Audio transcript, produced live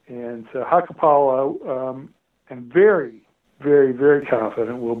And so Hakapala, I'm very, very, very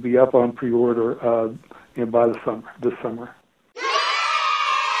confident will be up on pre-order by this summer.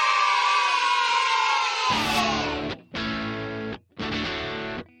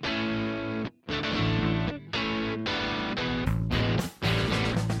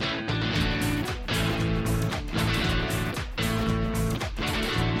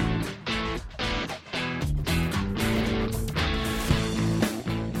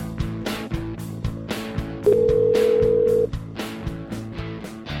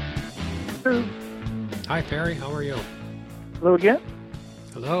 Hi, Perry. How are you? Hello again.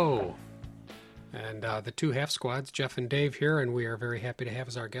 Hello. And the two half squads, Jeff and Dave here, and we are very happy to have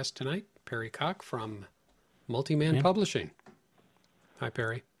as our guest tonight, Perry Koch from Multiman Publishing. Hi,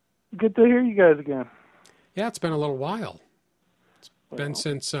 Perry. Good to hear you guys again. Yeah, it's been a little while. It's been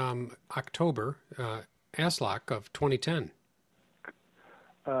since October, ASLOC of 2010.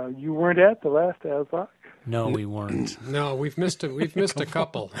 You weren't at the last ASLOC? No, we weren't. No, we've missed a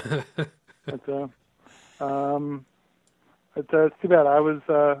couple. It's too bad.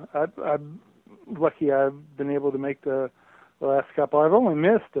 I'm lucky I've been able to make the last couple. I've only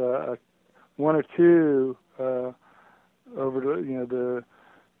missed one or two over the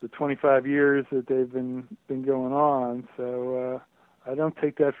 25 years that they've been going on. So I don't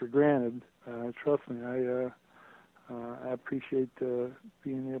take that for granted. Trust me, I appreciate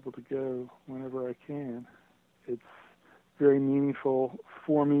being able to go whenever I can. It's very meaningful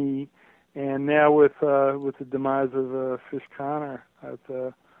for me. And now with the demise of Fish Connor, it's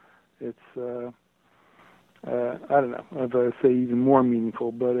I don't know if I say even more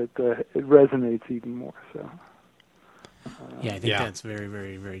meaningful, but it resonates even more. So yeah, I think that's very,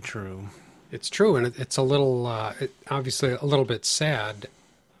 very, very true. It's true, and it's a little obviously a little bit sad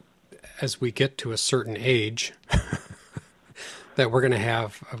as we get to a certain age that we're going to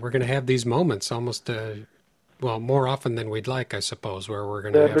have these moments almost. More often than we'd like, I suppose, where we're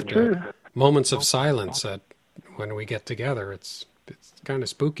going to have moments of silence when we get together. It's kind of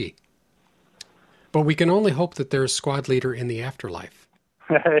spooky. But we can only hope that there's squad leader in the afterlife.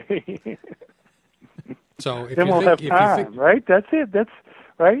 So if then we'll have time, right? That's it. That's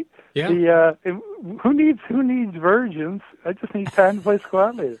right. Yeah. Who needs virgins? I just need time to play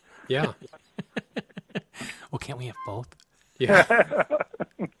squad leader. Yeah. Well, can't we have both? Yeah.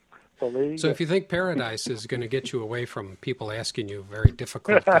 So if you think paradise is going to get you away from people asking you very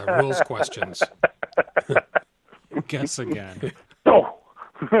difficult rules questions. Guess again. Oh.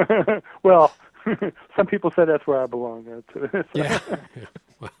 Well, some people say that's where I belong. Yeah.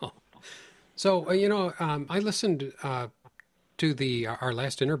 Well, so, I listened to our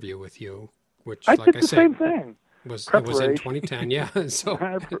last interview with you, which, I did the same thing. It was in 2010. Yeah. So,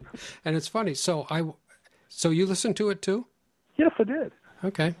 and it's funny. So you listened to it too? Yes, I did.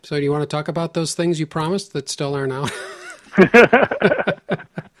 Okay. So do you want to talk about those things you promised that still aren't out?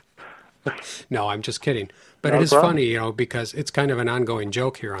 No, I'm just kidding. But it is funny, because it's kind of an ongoing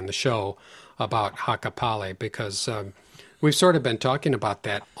joke here on the show about Hakapale, because we've sort of been talking about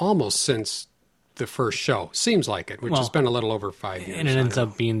that almost since the first show. Seems like it, which has been a little over 5 years. And it ends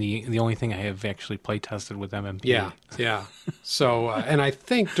up being the only thing I have actually play tested with MMP. Yeah. So, and I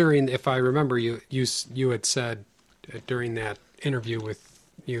think if I remember, you had said during that interview with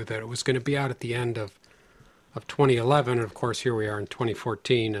you that it was going to be out at the end of 2011, and of course here we are in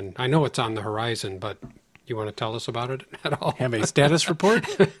 2014, and I know it's on the horizon, but you want to tell us about it at all? Have a status report?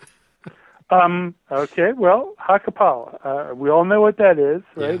 Okay, well, Hakapala, we all know what that is,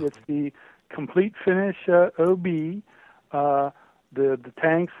 right? Yeah. It's the complete finish OB, the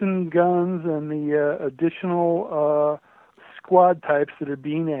tanks and guns and the additional squad types that are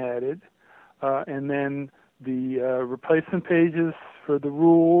being added, and then the replacement pages for the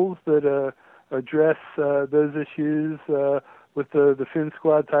rules that address those issues with the Finn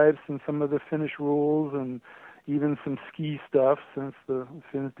squad types and some of the Finnish rules and even some ski stuff, since the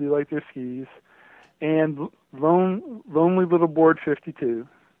Finns do like their skis, and Lonely Little Board 52.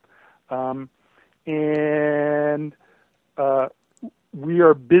 And we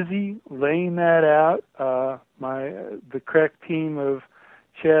are busy laying that out. The correct team of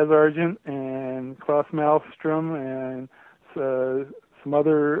Chaz Argent and Klaus Malmstrom and some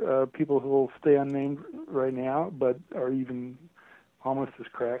other people who will stay unnamed right now, but are even almost as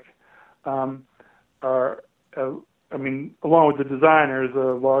crack, along with the designers,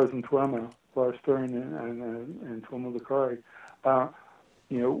 Lars Stern and Tuomo Lakari,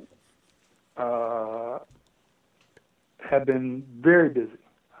 have been very busy,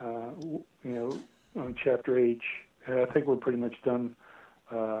 on Chapter H. I think we're pretty much done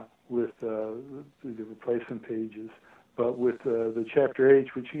with the replacement pages. but with the Chapter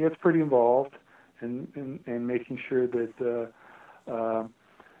H, which gets pretty involved, and making sure that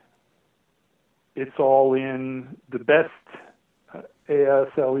it's all in the best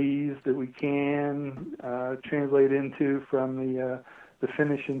ASLEs that we can translate into from the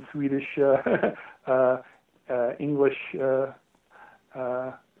Finnish and Swedish English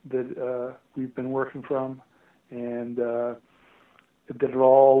that we've been working from, and that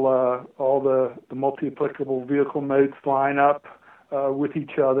all the multi-applicable vehicle notes line up with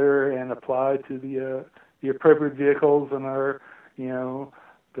each other and apply to the appropriate vehicles, and are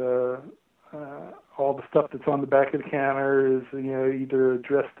all the stuff that's on the back of the counter is either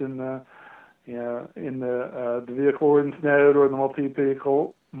addressed in the vehicle ordinance note or the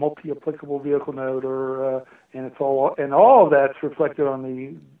multi-applicable vehicle note, or and all of that's reflected on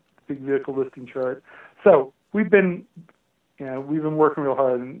the big vehicle listing chart. So we've been working real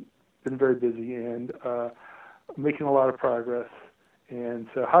hard and been very busy and making a lot of progress. And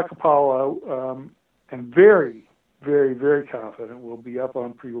so Hakapala, I'm very, very, very confident will be up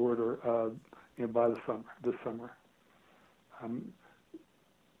on pre-order by this summer.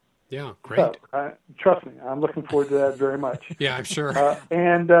 Yeah, great. So, trust me, I'm looking forward to that very much. Yeah, I'm sure.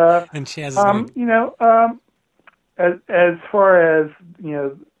 And Chaz, as far as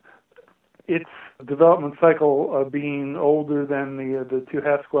its development cycle of being older than the Two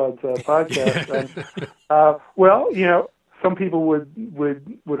Half Squads podcast. Some people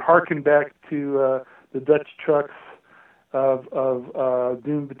would hearken back to the Dutch trucks of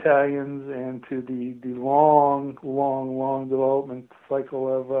Doom battalions and to the long development cycle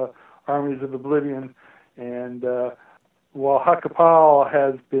of Armies of Oblivion. And while Hakapal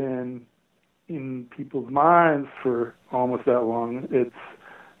has been in people's minds for almost that long, its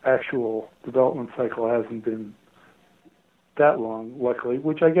actual development cycle hasn't been that long, luckily,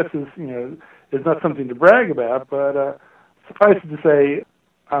 which I guess is not something to brag about, but suffice it to say,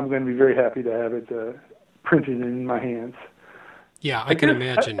 I'm going to be very happy to have it printed in my hands. Yeah, I can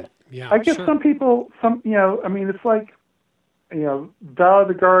imagine. I guess sure. some people, it's like, Valor of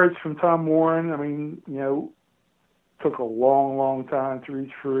the Guards from Tom Warren, took a long time to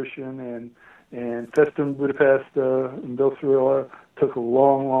reach fruition, and Festum Budapest and Bill Cirillo took a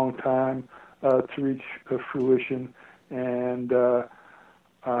long time to reach fruition, and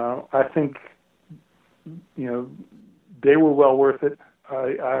I think, they were well worth it.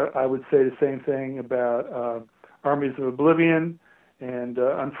 I would say the same thing about Armies of Oblivion, and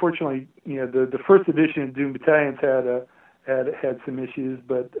unfortunately, the first edition of Doom Battalions had some issues,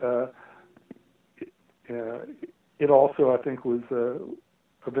 but it also, I think, was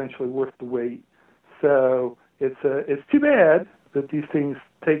eventually worth the wait. So it's too bad that these things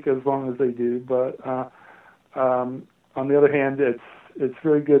take as long as they do, but on the other hand, it's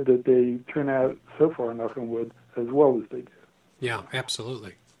very good that they turn out so far, knock on wood, as well as they do. Yeah,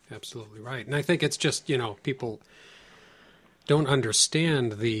 absolutely right. And I think it's just people don't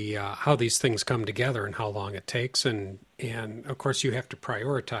understand the how these things come together and how long it takes, and of course you have to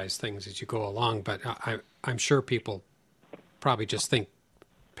prioritize things as you go along. But I'm sure people probably just think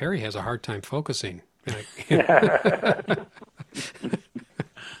Perry has a hard time focusing.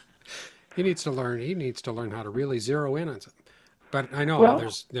 He needs to learn how to really zero in on something. But I know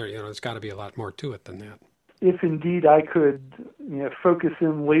there's got to be a lot more to it than that. If indeed I could focus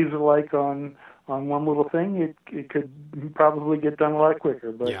in laser-like on one little thing, it could probably get done a lot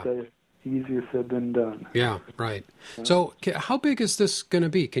quicker, but easier said than done. Yeah, right. So how big is this going to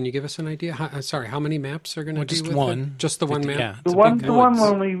be? Can you give us an idea? How many maps are going to be just with one. it? Just the 50, one map? Yeah, the one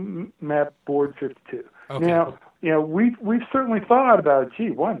lonely map board 52. Okay. Now, we've certainly thought about,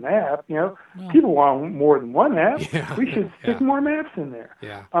 one map, people want more than one map. Yeah. We should stick more maps in there.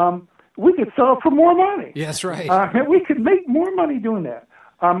 Yeah. We could sell it for more money. Yes, right. We could make more money doing that.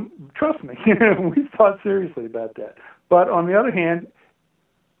 Trust me, we've thought seriously about that. But on the other hand,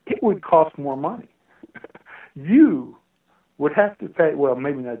 it would cost more money. You would have to pay, well,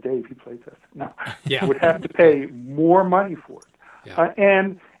 maybe not Dave, he plays us. No. Yeah. Would have to pay more money for it. Yeah.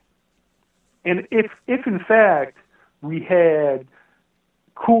 And if in fact we had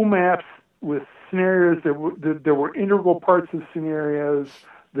cool maps with scenarios that were integral parts of scenarios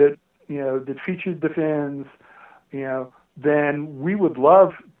that featured the Finns, then we would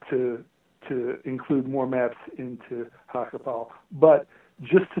love to include more maps into Hakapal. But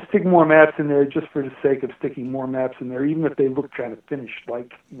just to stick more maps in there just for the sake of sticking more maps in there, even if they look kind of finished,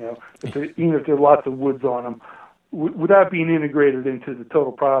 like, even if there are lots of woods on them, without being integrated into the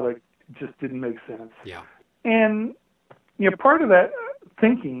total product, just didn't make sense. Yeah. And, part of that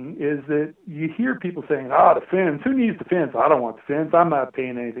thinking is that you hear people saying, the Finns, who needs the Finns? I don't want the Finns. I'm not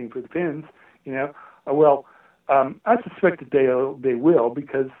paying anything for the Finns. Well, I suspect that they will,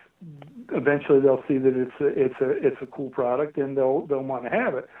 because eventually they'll see that it's a cool product and they'll want to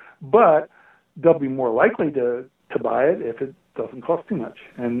have it. But they'll be more likely to buy it if it doesn't cost too much.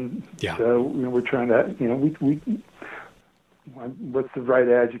 And so we're trying to what's the right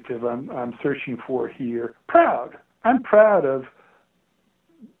adjective I'm searching for here? Proud. I'm proud of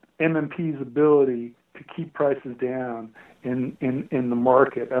MMP's ability to keep prices down in the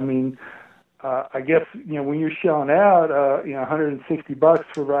market. I mean, I guess, when you're shelling out, $160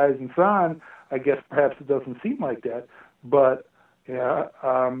 for Rise and Sun, I guess perhaps it doesn't seem like that. But,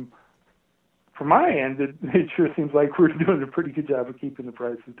 from my end, it sure seems like we're doing a pretty good job of keeping the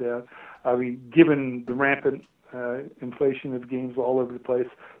prices down. I mean, given the rampant inflation of games all over the place.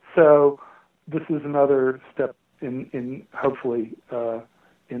 So this is another step in hopefully,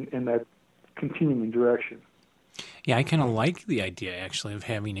 in that continuing direction. Yeah, I kind of like the idea, actually, of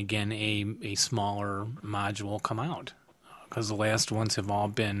having, again, a smaller module come out. Because the last ones have all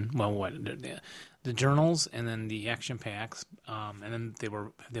been, the journals and then the action packs, and then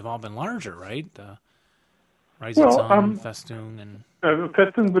they've all been larger, right? Rising Sun, Festoon, and...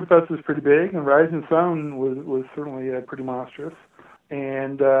 Festoon Budfest was pretty big, and Rising Sun was certainly pretty monstrous.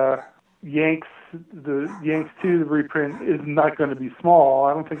 And Yanks 2, the reprint, is not going to be small.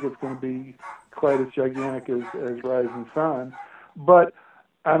 I don't think it's going to be quite as gigantic as Rising Sun, but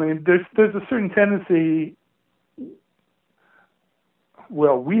I mean, there's a certain tendency.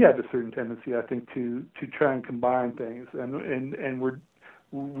 Well, we have a certain tendency, I think, to try and combine things, and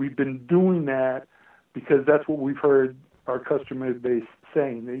we've been doing that because that's what we've heard our customer base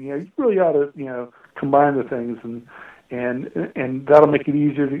saying. That, you really ought to combine the things, and that'll make it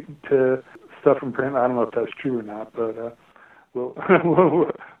easier to stuff in print. I don't know if that's true or not, but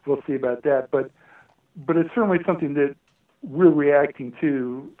we'll see about that. But it's certainly something that we're reacting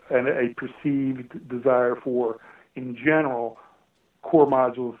to, and a perceived desire for, in general, core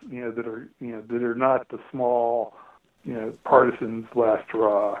modules, that are not the small, Partisans last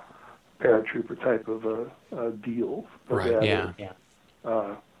hurrah paratrooper type of deals. Right. Yeah.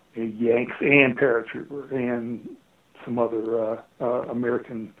 Yanks and paratrooper and some other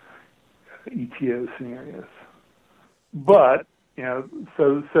American ETO scenarios. But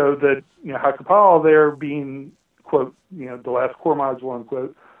so that Hakapal there being, quote, the last core module,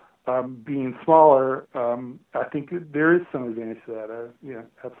 unquote, being smaller, I think there is some advantage to that.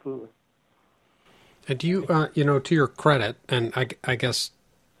 Absolutely. And do you, to your credit, and I guess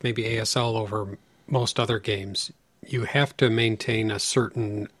maybe ASL over most other games, you have to maintain a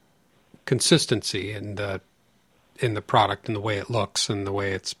certain consistency in the product and the way it looks and the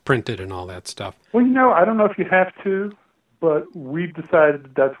way it's printed and all that stuff. Well, I don't know if you have to, but we've decided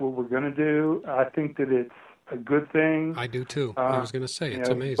that that's what we're going to do. I think that it's a good thing. I do too. I was going to say, it's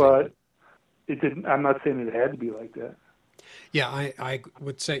amazing. But it didn't. I'm not saying it had to be like that. Yeah, I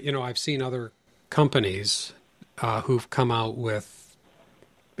would say, I've seen other companies who've come out with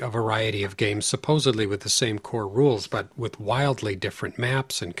a variety of games, supposedly with the same core rules, but with wildly different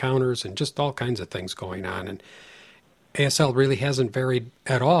maps and counters and just all kinds of things going on. And ASL really hasn't varied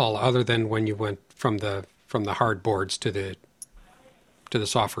at all, other than when you went from the hard boards to the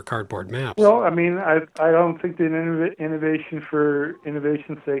software cardboard maps. Well, I mean, I don't think that innovation for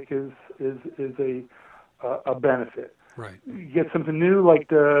innovation's sake is a benefit. Right. You get something new, like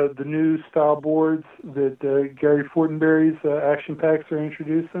the new style boards that Gary Fortenberry's action packs are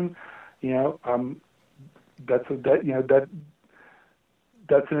introducing. That's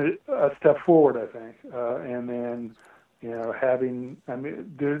a step forward, I think. And then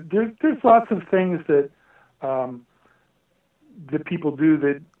there's lots of things that that people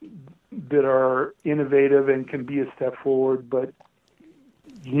do that are innovative and can be a step forward, but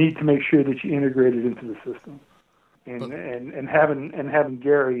you need to make sure that you integrate it into the system. And having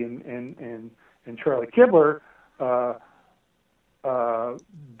Gary and Charlie Kibler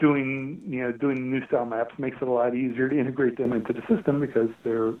doing new style maps makes it a lot easier to integrate them into the system because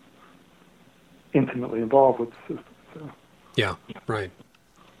they're intimately involved with the system. So. Yeah, right.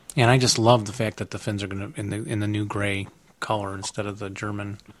 And I just love the fact that the fins are going to in the new gray color instead of the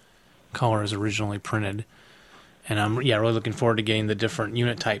German color as originally printed. And I'm really looking forward to getting the different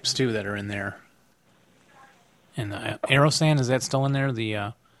unit types too that are in there. And the Aerosan, is that still in there?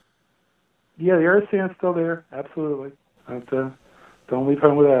 Yeah, the Aerosan's still there. Absolutely. Don't leave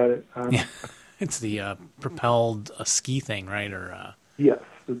home without it. Yeah, it's the propelled ski thing, right? Or yes,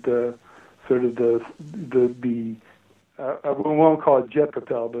 the sort of the I won't call it jet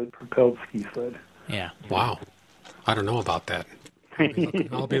propel, but propelled ski sled. Yeah. Wow. I don't know about that.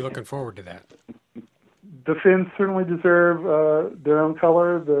 I'll be looking forward to that. The fins certainly deserve their own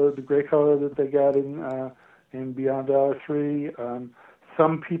color, the gray color that they got in and beyond $3.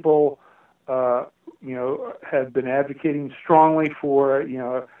 Some people, have been advocating strongly for,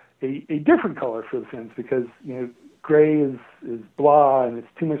 a different color for the fins because, gray is blah and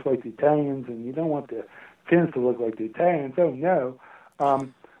it's too much like the Italians, and you don't want the fins to look like the Italians. Oh no.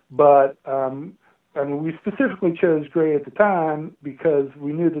 We specifically chose gray at the time because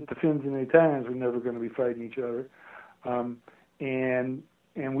we knew that the Finns and the Italians were never going to be fighting each other, and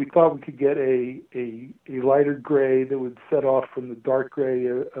we thought we could get a lighter gray that would set off from the dark gray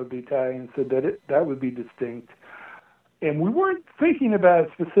of the Italians, so that would be distinct. And we weren't thinking about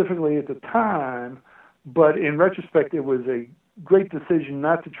it specifically at the time, but in retrospect, it was a great decision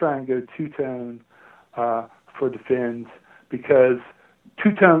not to try and go two-tone for the Finns because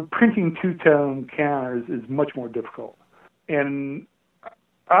printing two-tone counters is much more difficult. And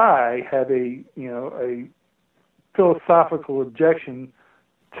I have a philosophical objection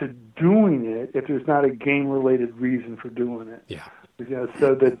to doing it if there's not a game-related reason for doing it. Yeah.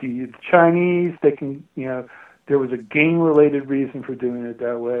 So that the Chinese, they can, there was a game-related reason for doing it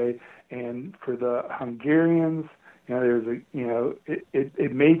that way, and for the Hungarians,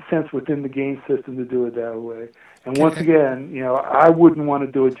 it made sense within the game system to do it that way. And once again, I wouldn't want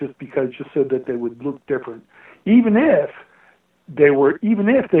to do it just so that they would look different, even if they were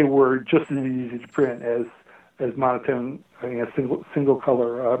just as easy to print as monotone, single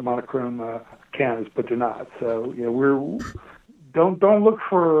color monochrome counters, but they're not. So don't look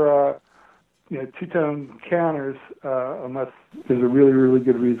for two-tone counters unless there's a really, really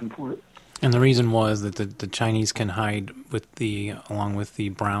good reason for it. And the reason was that the Chinese can hide along with the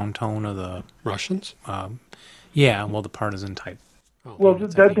brown tone of the Russians. The partisan type. Oh, well,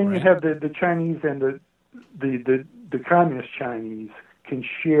 then you have the Chinese and the communist Chinese can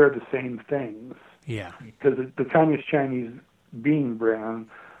share the same things. Yeah. Because the communist Chinese being brown,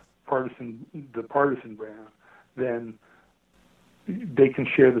 the partisan brown, then they can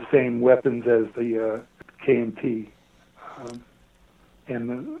share the same weapons as the KMT,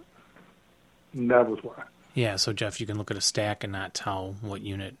 and that was why. Yeah, so Jeff, you can look at a stack and not tell what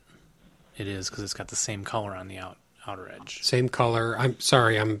unit it is because it's got the same color on the outer edge. Same color. I'm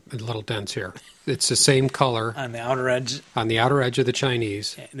sorry, I'm a little dense here. It's the same color on the outer edge. On the outer edge of the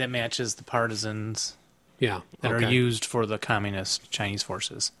Chinese. That matches the partisans. Yeah. That are used for the communist Chinese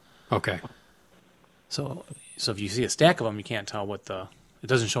forces. Okay. So if you see a stack of them, you can't tell it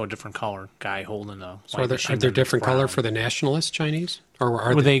doesn't show a different color guy holding a. So are there different color for the nationalist Chinese,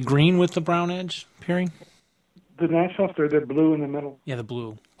 or were they green with the brown edge appearing? The nationalists are the blue in the middle. Yeah, the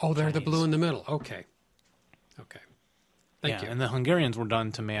blue. Oh, they're the blue in the middle. Okay. Thank you. And the Hungarians were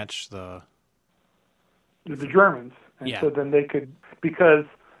done to match the Germans, and so then they could, because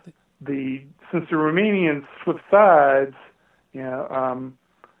since the Romanians flipped sides,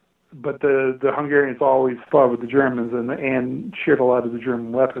 but the Hungarians always fought with the Germans and shared a lot of the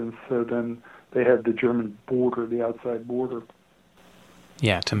German weapons, so then they had the German border, the outside border.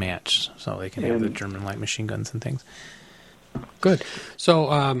 Yeah, to match, so they can have the German light machine guns and things. Good.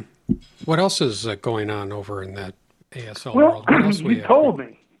 So, what else is going on over in that ASL world? What else you told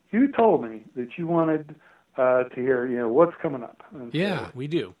me that you wanted to hear, what's coming up. And yeah, we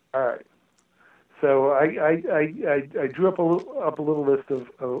do. All right. So I drew up a little list of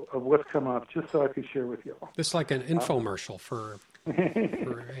what's coming up just so I could share with you all. This is like an infomercial for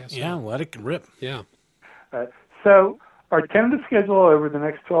ASL. Yeah, let it rip. Yeah. So our tentative schedule over the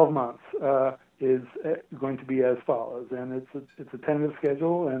next 12 months is going to be as follows, and it's a tentative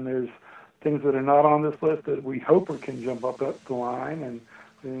schedule, and there's things that are not on this list that we hope can jump up the line,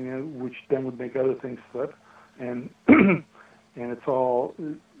 and which then would make other things slip, and the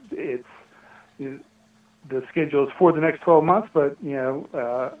schedule is for the next 12 months, but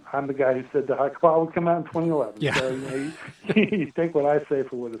I'm the guy who said the High Claw would come out in 2011. Yeah. So you think what I say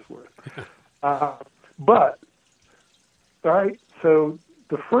for what it's worth. But all right, so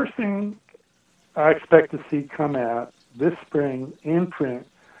the first thing I expect to see come out this spring in print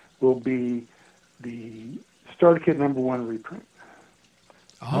will be the Starter Kit #1 reprint.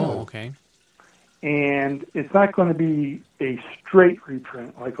 Oh, okay. And it's not going to be a straight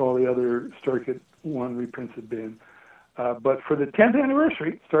reprint like all the other Starter Kit 1 reprints have been. But for the 10th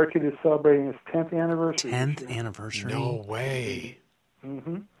anniversary, Starter Kit is celebrating its 10th anniversary. 10th anniversary? No way.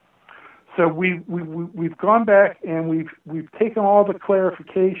 Mm-hmm. So we've gone back and we've taken all the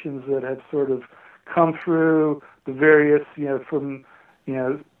clarifications that have sort of come through the various, from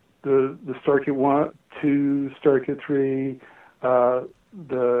the Starter Kit 1, 2, Starter Kit 3,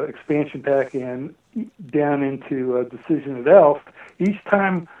 the expansion pack, and down into Decision at Elf. Each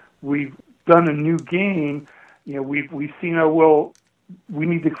time we've done a new game, we've seen, we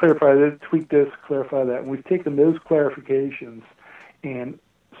need to clarify this, tweak this, clarify that. And we've taken those clarifications and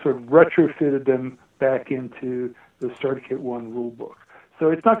sort of retrofitted them back into the Starter Kit 1 rule book. So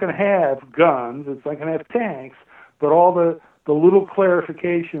it's not going to have guns, it's not going to have tanks, but all the little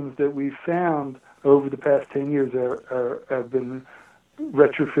clarifications that we've found over the past 10 years have been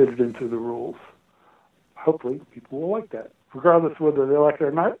retrofitted into the rules. Hopefully, people will like that. Regardless of whether they like it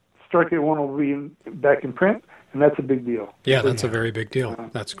or not, Starter Kit 1 will be back in print, and that's a big deal. Yeah, that's a very big deal.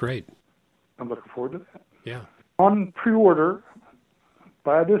 That's great. I'm looking forward to that. Yeah. On pre-order,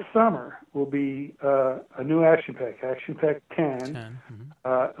 by this summer, will be a new Action Pack, Action Pack 10. 10.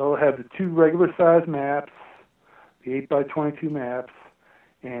 Mm-hmm. It'll have the 2 regular-size maps, the 8x22 maps,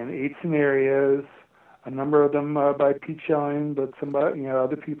 and 8 scenarios, a number of them by Pete Schelling, but some by,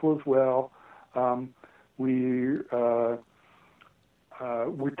 other people as well. We're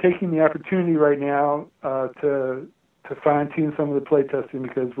taking the opportunity right now to fine-tune some of the play testing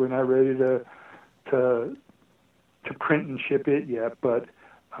because we're not ready to print and ship it yet. But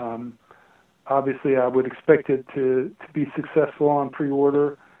obviously, I would expect it to be successful on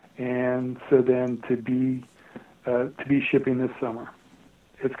pre-order, and so then to be shipping this summer.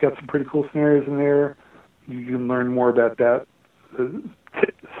 It's got some pretty cool scenarios in there. You can learn more about that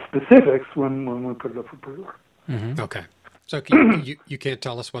specifics when we put it up for pre-order. Mm-hmm. Okay. So you can't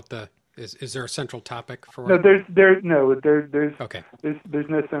tell us what is there a central topic for No, it? there's Okay. there's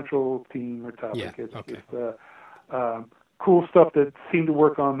no central theme or topic. Yeah, It's okay. just cool stuff that seemed to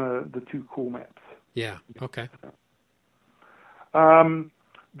work on the 2 cool maps. Yeah. Okay.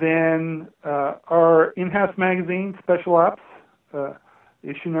 Then our in-house magazine, Special Ops,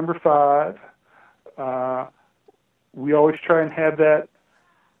 issue number 5. We always try and have that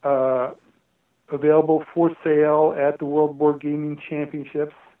available for sale at the World Board Gaming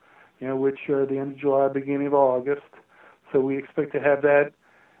Championships, which are the end of July, beginning of August. So we expect to have that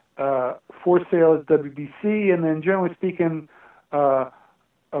for sale at WBC, and then generally speaking,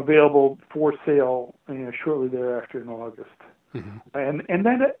 available for sale shortly thereafter in August. Mm-hmm. And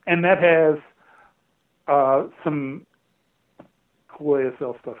that has some cool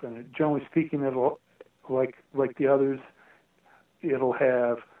ASL stuff in it. Generally speaking, it'll like the others, it'll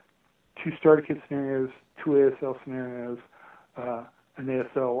have 2 Starter Kit scenarios, 2 ASL scenarios, an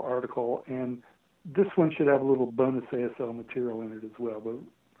ASL article, and this one should have a little bonus ASL material in it as well. But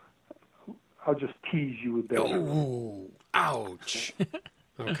I'll just tease you with that. Oh, ouch.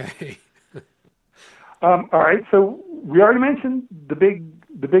 Okay. All right, so we already mentioned the big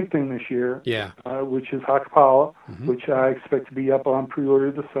thing this year, Yeah. Which is Hakapala, Mm-hmm. which I expect to be up on pre-order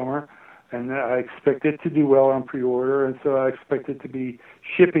this summer, and I expect it to do well on pre-order, and so I expect it to be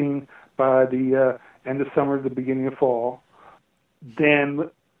shipping by the end of summer, the beginning of fall. Then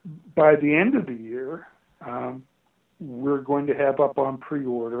by the end of the year, we're going to have up on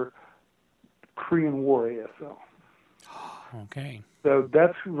pre-order Korean War ASL. Okay. So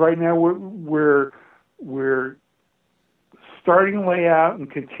that's right now we're starting layout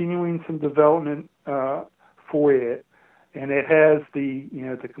and continuing some development for it, and it has the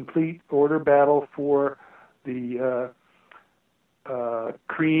complete order battle for the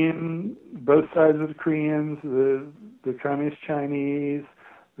Korean, both sides of the Koreans, the Communist Chinese,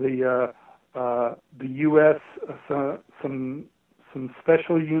 the U.S. Some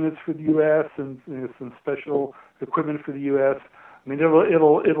special units for the U.S. and some special equipment for the U.S. I mean,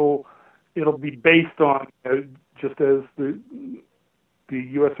 it'll be based on just as the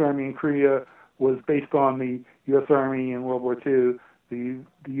U.S. Army in Korea was based on the U.S. Army in World War II. The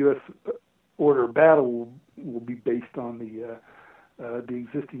U.S. order of battle will be based on the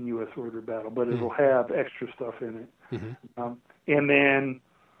existing U.S. order of battle, but it'll have extra stuff in it. Mm-hmm. And then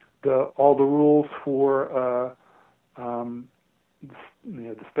all the rules for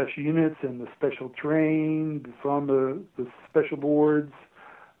the special units and the special terrain, it's on the special boards.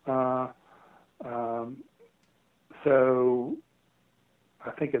 So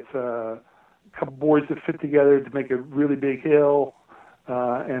I think it's a couple boards that fit together to make a really big hill,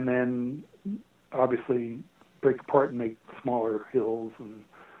 and then obviously break apart and make smaller hills, and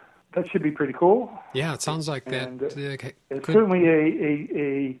that should be pretty cool. Yeah, it sounds like that. And it's certainly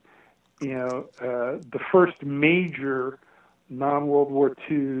a the first major non-World War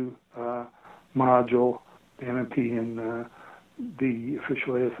II module MMP in the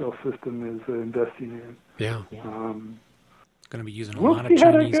official ASL system is investing in. Yeah. Going to be using a We'll lot see of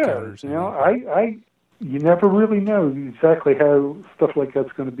how that Chinese goes. counters. You never really know exactly how stuff like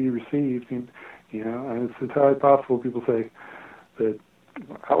that's going to be received. And it's entirely possible people say that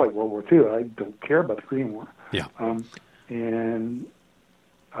I like World War II. I don't care about the Korean War. Yeah.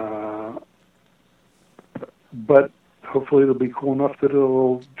 But hopefully it'll be cool enough that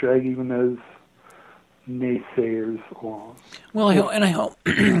it'll drag even those naysayers along. Well, I hope,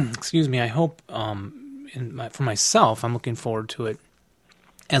 excuse me, I hope, for myself, I'm looking forward to it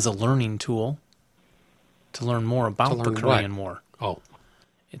as a learning tool to learn more about the Korean War. Oh.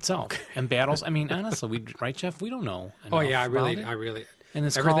 Itself and battles. I mean, honestly, right, Jeff? We don't know. Oh yeah, I really. And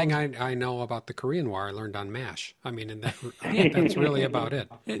it's everything I know about the Korean War I learned on MASH. I mean, and that's really about it.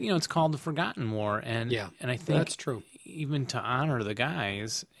 It's called the Forgotten War, and I think that's true. Even to honor the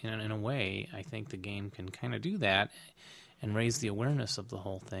guys in a way, I think the game can kind of do that and raise the awareness of the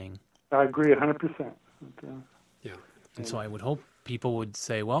whole thing. I agree 100%. Yeah, and so I would hope people would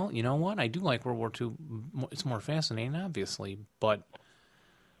say, well, you know what? I do like World War II. It's more fascinating, obviously, but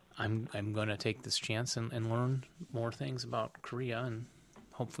I'm going to take this chance and learn more things about Korea and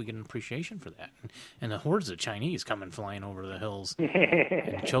hopefully get an appreciation for that. And the hordes of Chinese coming flying over the hills and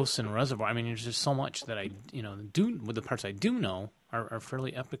Chosin Reservoir. I mean, there's just so much that with the parts I do know are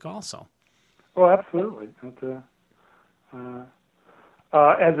fairly epic also. Oh, absolutely.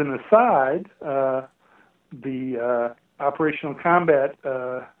 As an aside, the operational combat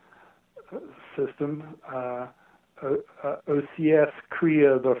system, OCS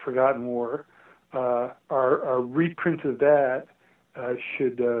Korea, the Forgotten War, our reprint of that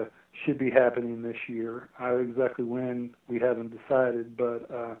should be happening this year. Exactly when, we haven't decided, but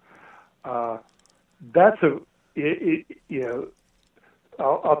that's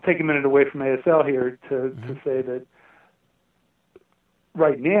I'll take a minute away from ASL here to say that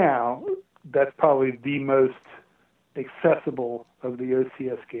right now that's probably the most accessible of the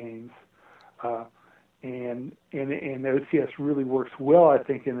OCS games. And OCS really works well, I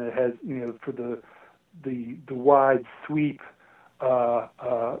think, and it has, for the wide sweep.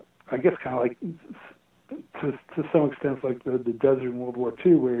 I guess kind of like to some extent like the desert in World War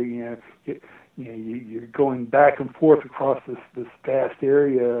II, where you're going back and forth across this vast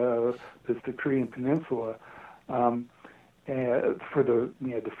area, that's the Korean Peninsula, and for the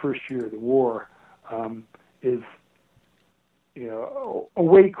first year of the war, is a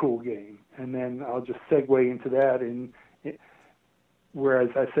way cool game. And then I'll just segue into that. Whereas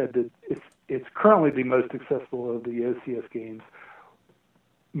I said that it's currently the most accessible of the OCS games.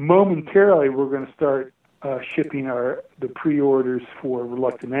 Momentarily, we're going to start shipping the pre-orders for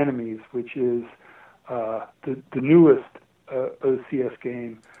Reluctant Enemies, which is the newest OCS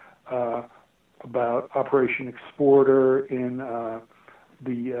game about Operation Exporter in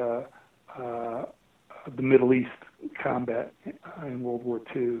the Middle East combat in World War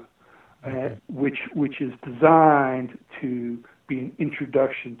II. Which is designed to be an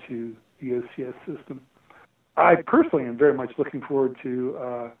introduction to the OCS system. I personally am very much looking forward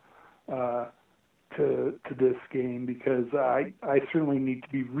to this game because I certainly need to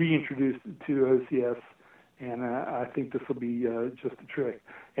be reintroduced to OCS, and I think this will be just a trick.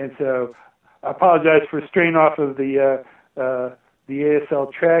 And so I apologize for straying off of the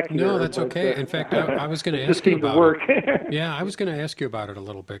ASL track here. No, that's okay. In fact, I was going to ask you about it. Yeah, I was going to ask you about it a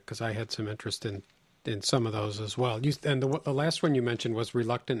little bit because I had some interest in some of those as well. And the last one you mentioned was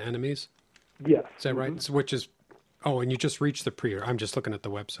Reluctant Enemies? Yes. Is that right? So, which is, and you just reached the pre-order. I'm just looking at the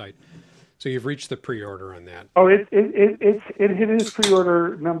website. So you've reached the pre-order on that. Oh, it hit its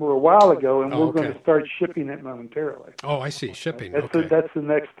pre-order number a while ago, and we're going to start shipping it momentarily. Oh, I see. Shipping. That's the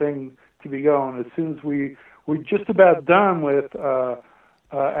next thing to be going. As soon as we're just about done with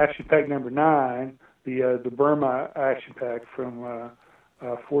Action Pack number 9, the Burma Action Pack from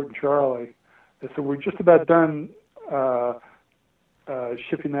Fort and Charlie. And so we're just about done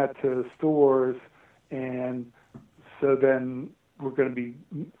shipping that to stores, and so then we're going to be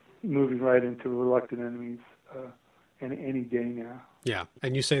moving right into Reluctant Enemies any day now. Yeah,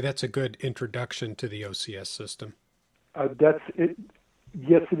 and you say that's a good introduction to the OCS system. That's it.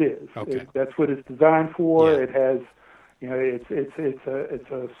 Yes, it is. Okay. That's what it's designed for. Yeah. It has,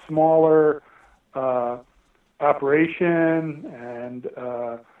 it's a smaller operation, and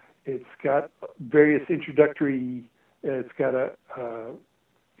it's got various introductory. It's got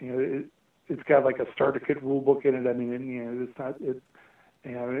it's got like a starter kit rule book in it. I mean, it's not to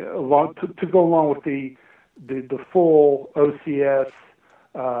go along with the full OCS.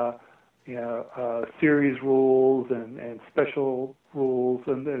 Series rules and special rules,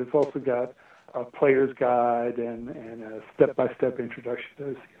 and it's also got a player's guide and a step-by-step introduction to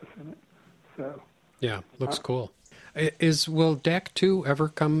OCS in it. So yeah, looks cool. Will DAC 2 ever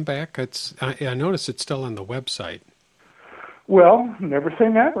come back? I notice it's still on the website. Well, never say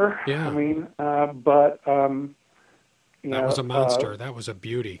never. Yeah. I mean, but that was a monster. That was a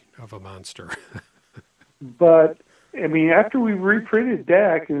beauty of a monster. But I mean, after we reprinted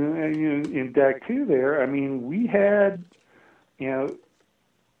Deck and in Deck 2 there, I mean, we had,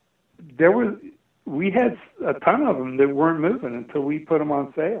 we had a ton of them that weren't moving until we put them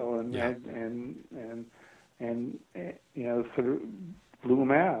on sale and sort of blew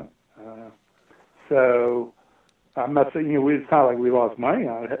them out. So I'm not saying, it's not like we lost money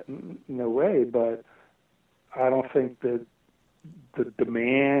on it, no way, but I don't think that the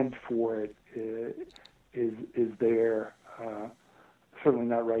demand for it is there. Certainly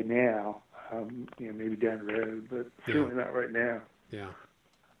not right now. Maybe down the road, but certainly not right now. Yeah.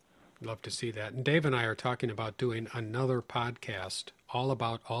 Love to see that. And Dave and I are talking about doing another podcast all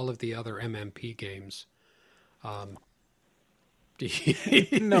about all of the other MMP games. No,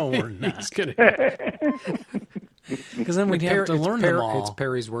 we're not. Because then we'd have to learn them all. It's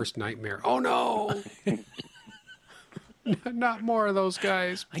Perry's worst nightmare. Oh, no! Not more of those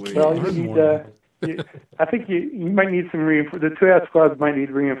guys, please. Well, I think you might need some the 2 squads might need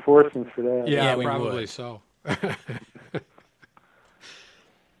reinforcements for that. Yeah, probably so.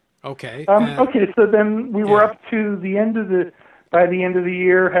 Okay. Okay, so then we were up to by the end of the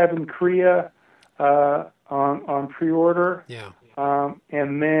year having Korea on pre-order. Yeah.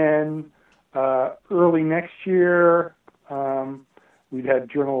 And then early next year we'd have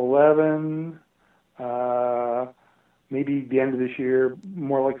Journal 11. Maybe the end of this year,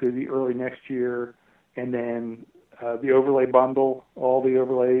 more likely the early next year, and then the overlay bundle, all the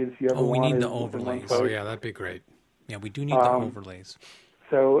overlays you ever wanted. We need the overlays. Oh, yeah, that'd be great. Yeah, we do need the overlays.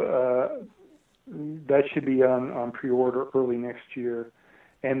 So that should be on pre-order early next year.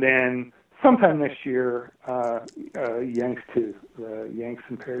 And then sometime next year, Yanks 2, Yanks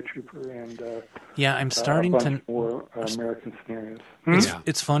and Paratrooper, and I'm starting a bunch more American scenarios.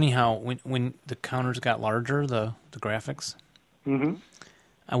 It's funny how when the counters got larger, the graphics. Mm-hmm.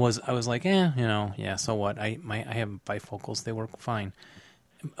 I was like, so what? I have bifocals; they work fine.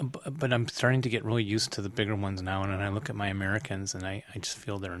 But I'm starting to get really used to the bigger ones now, and I look at my Americans, and I just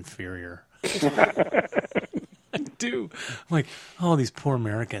feel they're inferior. I do. I'm like, oh, these poor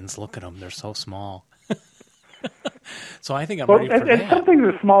Americans, look at them. They're so small. So I think I'm ready for that. And some things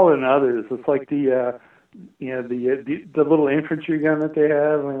are smaller than others. It's like the little infantry gun that they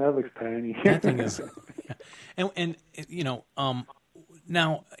have. I mean, that looks tiny. That thing is... Yeah. And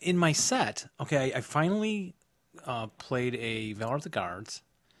now, in my set, okay, I finally played a Valor of the Guards.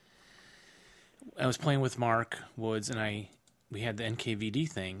 I was playing with Mark Woods, and we had the NKVD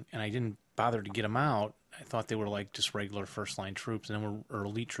thing, and I didn't bother to get them out. I thought they were like just regular first-line troops or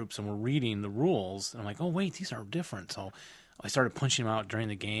elite troops, and we're reading the rules. And I'm like, oh, wait, these are different. So I started punching them out during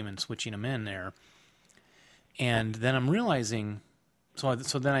the game and switching them in there. And then I'm realizing... So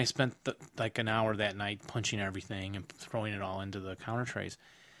then I spent like an hour that night punching everything and throwing it all into the counter trays.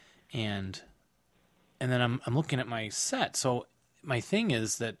 And then I'm looking at my set. So my thing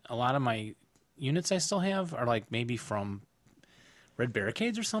is that a lot of my units I still have are like maybe from Red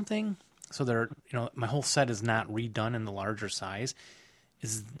Barricades or something. So they're, my whole set is not redone in the larger size.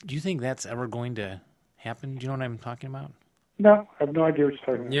 Do you think that's ever going to happen? Do you know what I'm talking about? No, I have no idea what you're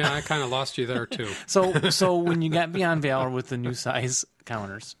talking about. Yeah, I kind of lost you there too. So when you got Beyond Valor with the new size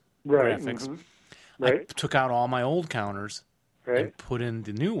counters, graphics, mm-hmm. Right. I took out all my old counters and put in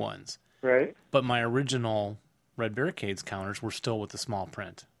the new ones. Right. But my original Red Barricades counters were still with the small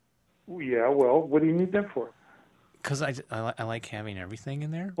print. Yeah, well, what do you need them for? Because I like having everything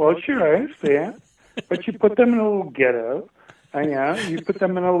in there. Well, sure, I understand. But you put them in a little ghetto. You put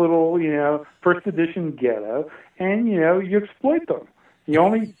them in a little, first edition ghetto, and, you exploit them. You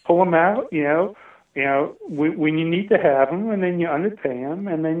only pull them out, when you need to have them, and then you underpay them,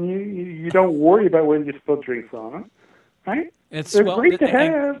 and then you don't worry about whether you spill drinks on them, right? They're great to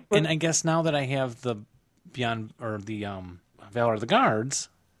have. And I guess now that I have the Beyond, or the Valor of the Guards,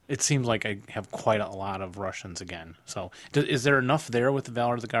 it seems like I have quite a lot of Russians again. So is there enough there with the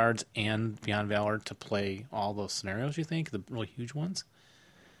Valor of the Guards and Beyond Valor to play all those scenarios, you think? The really huge ones?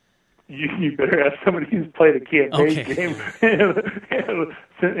 You better ask somebody who's played a campaign game.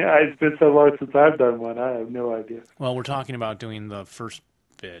 It's been so long since I've done one. I have no idea. Well, we're talking about doing the first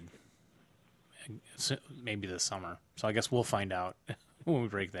bid maybe this summer. So I guess we'll find out when we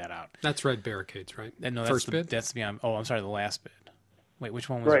break that out. That's Red Barricades, right? No, first bid? That's Beyond... Oh, I'm sorry, the last bid. Wait, which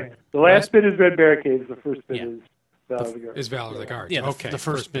one was right? The last bid is Red Barricades. The first bid is Valor of the Guards. Is Valor of the Guards. Yeah, okay. The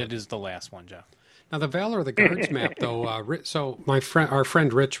first bid is the last one, Jeff. Now, the Valor of the Guards map, though, so our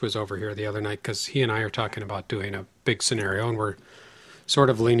friend Rich was over here the other night because he and I are talking about doing a big scenario, and we're sort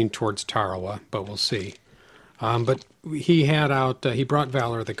of leaning towards Tarawa, but we'll see. But he he brought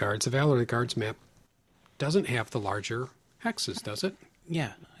Valor of the Guards. The Valor of the Guards map doesn't have the larger hexes, does it?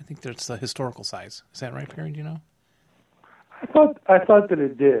 Yeah, I think that's the historical size. Is that right, Perry? Do you know? I thought that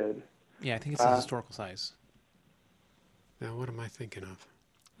it did. Yeah, I think it's a historical size. Now, what am I thinking of?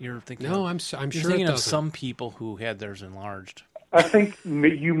 You're thinking. No, of, I'm you're sure thinking it of doesn't. some people who had theirs enlarged. I think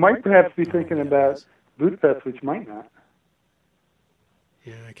you might perhaps be thinking yeah, about Budapest, which might not.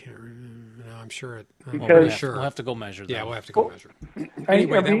 Yeah, I can't remember. No, I'm sure it. I'm Because- pretty we'll sure. have to go measure. Yeah, them. we'll have to go measure.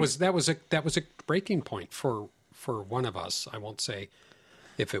 Anyway, that was a breaking point for one of us. I won't say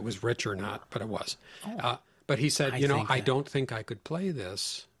if it was Rich or not, but it was. But he said, I don't think I could play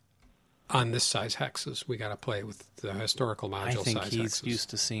this on this size hexes. We got to play with the historical module I think size he's hexes. used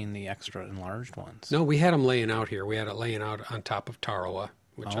to seeing the extra enlarged ones. No, we had them laying out here. We had it laying out on top of Tarawa,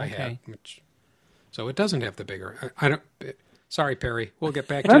 which I had. So it doesn't have the bigger. I don't. Sorry, Perry. We'll get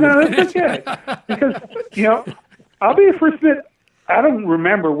back to you. No, that's okay. Because I'll be the first to admit, I don't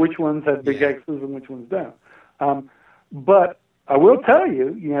remember which ones have big X's and which ones don't. But I will tell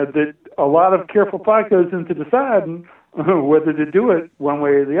you, that a lot of careful thought goes into deciding whether to do it one way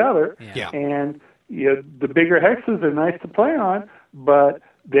or the other. Yeah. And the bigger hexes are nice to play on, but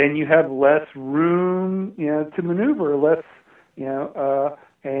then you have less room, to maneuver, less, or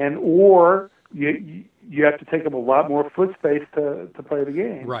you have to take up a lot more foot space to play the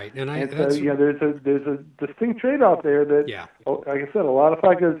game. Right, so there's a distinct trade-off there that, like I said, a lot of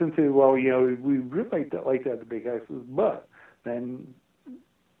thought goes into. Well, we really like to have the big hexes, but then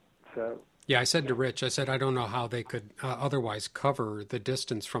so. Yeah, I said to Rich, I don't know how they could otherwise cover the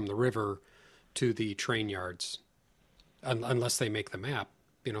distance from the river to the train yards, unless they make the map,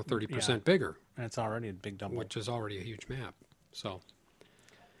 30% bigger. And it's already a big double, which is already a huge map. So.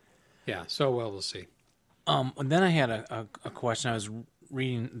 Yeah, so we'll see. And then I had a question. I was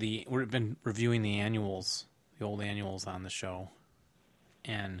reading we've been reviewing the annuals, the old annuals on the show,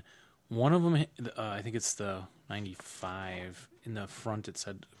 and one of them, I think it's the 95. In the front, it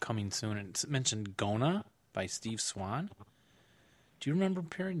said "coming soon," and it mentioned Gona by Steve Swan. Do you remember,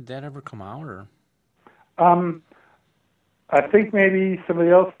 Perry? Did that ever come out, or? I think maybe somebody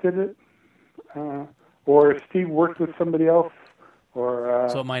else did it, or Steve worked with somebody else. Or,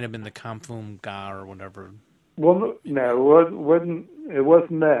 so it might have been the Kamfum Ga or whatever. Well, no, it wasn't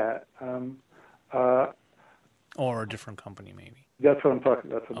that. Or a different company, maybe. That's what I'm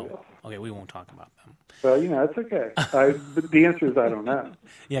talking about. Somebody else. Okay, we won't talk about them. Well, it's okay. But the answer is I don't know.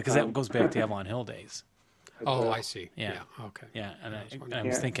 Yeah, because that goes back to Avalon Hill days. Oh, I see. Yeah. Okay. Yeah, and I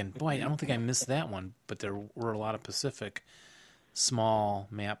was thinking, boy, I don't think I missed that one. But there were a lot of Pacific small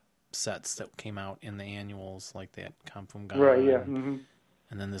map sets that came out in the annuals, like that Kamfum Ga. Right, yeah. Mm-hmm.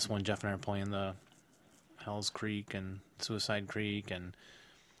 And then this one, Jeff and I are playing the Hell's Creek and Suicide Creek and,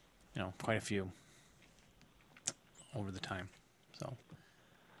 quite a few over the time. So,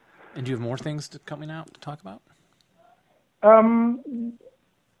 and do you have more things coming out to talk about?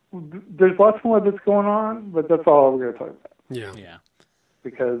 There's lots more that's going on, but that's all we're going to talk about. Yeah.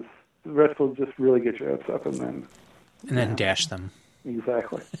 Because the rest will just really get your hopes up and then dash them.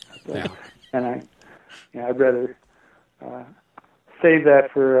 Exactly. So, yeah. And I'd rather save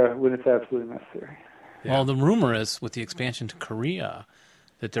that for when it's absolutely necessary. Yeah. Well, the rumor is with the expansion to Korea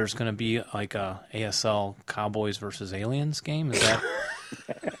that there's going to be like a ASL Cowboys versus Aliens game. Is that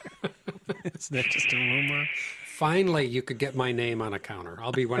is that just a rumor? Finally, you could get my name on a counter.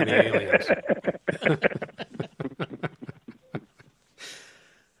 I'll be one of the aliens.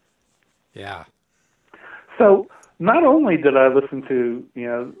 Yeah. So not only did I listen to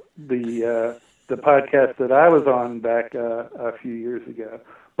the podcast that I was on back a few years ago,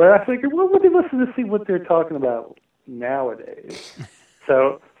 but I figured, well, let me listen to see what they're talking about nowadays.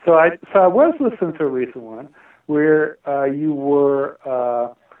 So I was listening to a recent one where you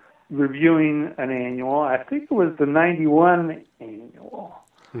were reviewing an annual. I think it was the 91 annual.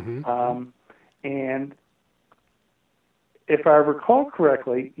 Mm-hmm. And if I recall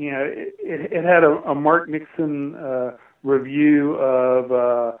correctly, it had a Mark Nixon review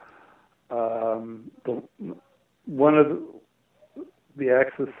of one of the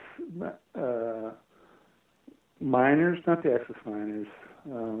Axis miners, not the Axis miners. I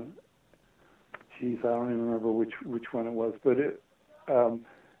don't even remember which one it was, but it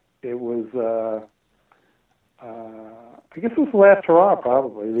was. I guess it was the last hurrah,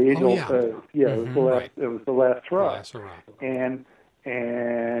 probably. The angel says, it was the last. Right. It was the last hurrah. Last hurrah. And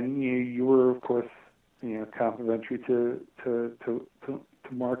you were, of course, complimentary to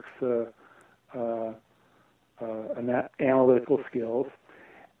Mark's analytical skills,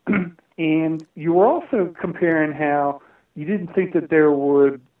 and you were also comparing how you didn't think that there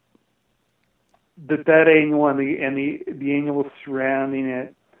would that annual and the annual surrounding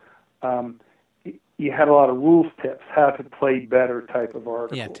it. You had a lot of rules tips, how to play better type of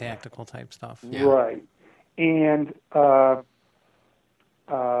articles. Yeah, tactical type stuff. Yeah. Right. And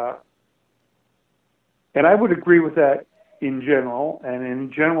and I would agree with that in general. And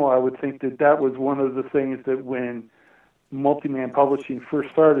in general, I would think that that was one of the things that when multi-man publishing first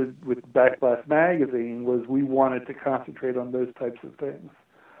started with Backlash Magazine was we wanted to concentrate on those types of things.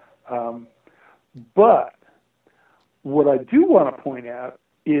 But what I do want to point out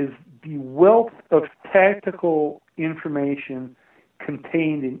is the wealth of tactical information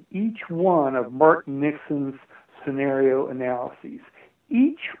contained in each one of Mark Nixon's scenario analyses.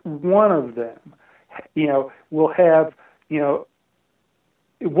 Each one of them, will have, it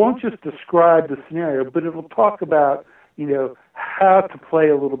won't just describe the scenario, but it will talk about, how to play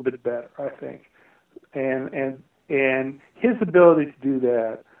a little bit better, I think. And his ability to do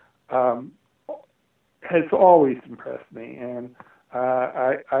that has always impressed me, and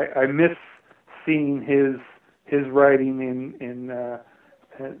I miss seeing his writing in the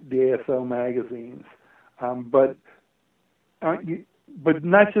ASO magazines, but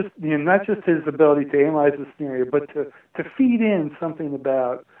not just his ability to analyze the scenario, but to feed in something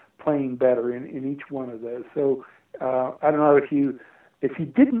about playing better in each one of those. So I don't know if you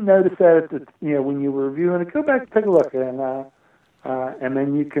didn't notice that when you were reviewing it, go back and take a look, and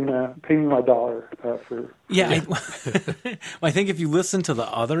then you can pay me my dollar for. Yeah, I think if you listen to the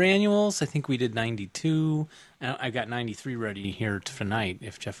other annuals, I think we did 92. I got 93 ready here tonight.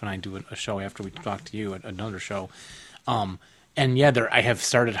 If Jeff and I do a show after we talk to you at another show, and yeah, I have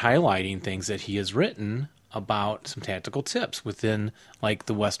started highlighting things that he has written about some tactical tips within, like,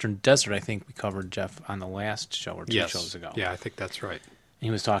 the Western Desert. I think we covered, Jeff, on the last show or two shows ago. Yeah, I think that's right. And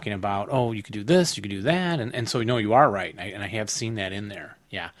he was talking about, you could do this, you could do that, and so you are right, and I have seen that in there.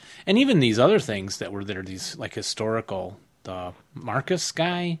 Yeah, and even these other things that were there, these like historical, the Marcus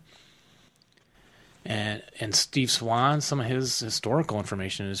guy, and Steve Swan, some of his historical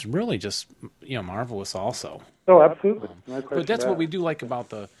information is really just marvelous also. Oh, absolutely. But that's what we do like about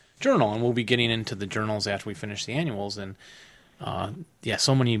the journal, and we'll be getting into the journals after we finish the annuals, and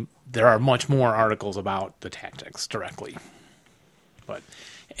there are much more articles about the tactics directly.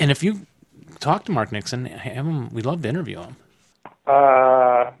 And if you talk to Mark Nixon, have him. We'd love to interview him.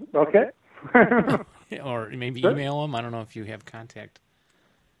 Okay. Or maybe email him. I don't know if you have contact.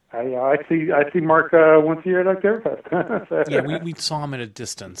 I see Mark once a year at Oktoberfest. So. Yeah, we saw him at a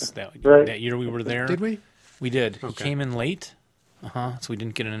distance that year we were there. Did we? We did. Okay. He came in late. So we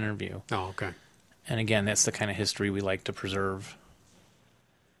didn't get an interview. Oh, okay. And again, that's the kind of history we like to preserve.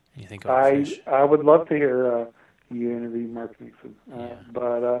 And you think I would love to hear you interview Mark Nixon,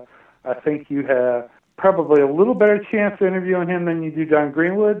 but I think you have probably a little better chance of interviewing him than you do Don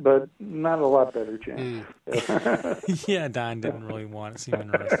Greenwood, but not a lot better chance. Yeah, Don didn't really seem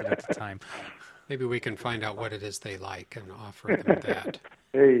interested at the time. Maybe we can find out what it is they like and offer them that.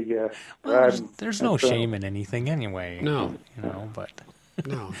 There you go. Well, there's no shame in anything anyway. No. But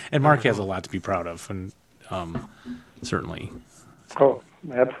no. And Mark has a lot to be proud of, and certainly. Oh,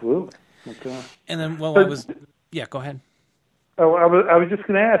 absolutely. And then, yeah, go ahead. Oh, I was just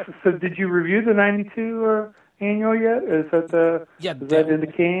going to ask. So, did you review the '92 annual yet? Is that that in the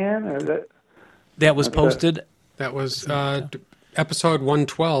can? Or that was posted. That was episode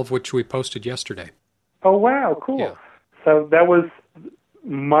 112, which we posted yesterday. Oh wow, cool. Yeah. So that was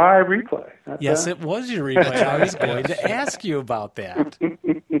my replay. Yes, it was your replay. I was going to ask you about that.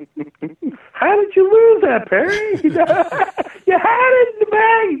 How did you lose that, Perry? You had it in the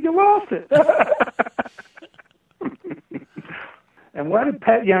bag. You lost it. And why did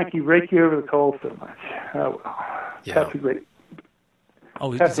Pat Yankee rake you over the coals so much? Oh, well. Yeah. That's a great.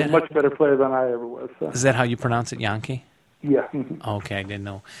 Oh, Pat's a much better player than I ever was. So. Is that how you pronounce it, Yankee? Yeah. Okay, I didn't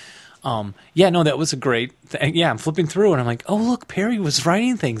know. That was a great thing. I'm flipping through, and I'm like, oh, look, Perry was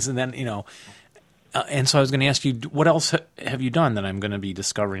writing things. And then, and so I was going to ask you, what else have you done that I'm going to be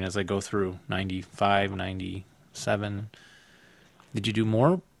discovering as I go through 95, 97? Did you do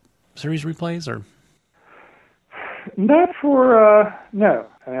more series replays, or? Not for, no.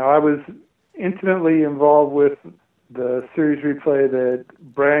 I was intimately involved with the series replay that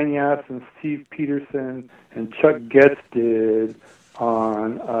Brian Yass and Steve Peterson and Chuck Getz did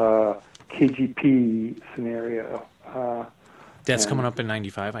on KGP scenario. That's coming up in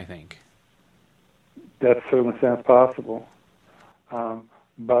 95, I think. That certainly sounds possible.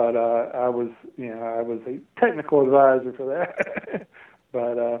 But I was a technical advisor for that.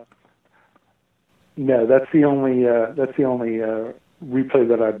 But no, that's the only replay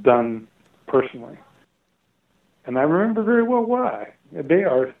that I've done personally. And I remember very well why. They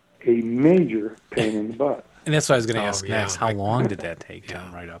are a major pain in the butt. And that's what I was going to ask next. How long did that take to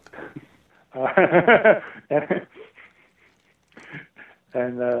write up?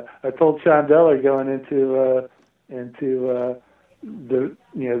 And I told Sean Deller going into the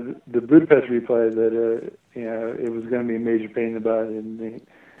Budapest replay that it was going to be a major pain in the butt,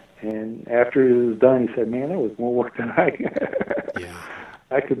 and after it was done, he said, "Man, that was more work than I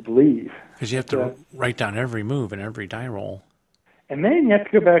could believe." Because you have to write down every move and every die roll, and then you have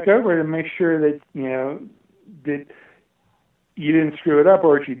to go back over it and make sure that that you didn't screw it up,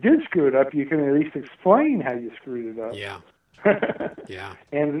 or if you did screw it up, you can at least explain how you screwed it up. Yeah. Yeah.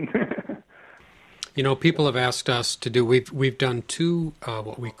 And people have asked us to do. We've done two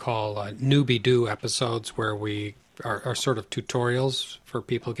what we call newbie do episodes, where we are sort of tutorials for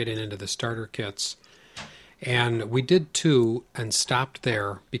people getting into the starter kits. And we did two and stopped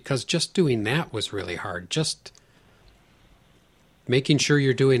there because just doing that was really hard. Just making sure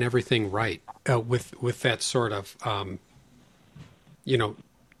you're doing everything right with that sort of,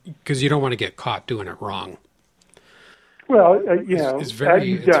 because you don't want to get caught doing it wrong. Well, it's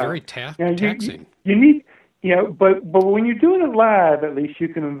very taxing. You need, but when you're doing it live, at least you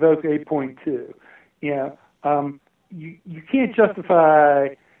can invoke 8.2. You can't justify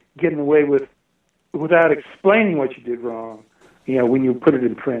getting away without explaining what you did wrong. When you put it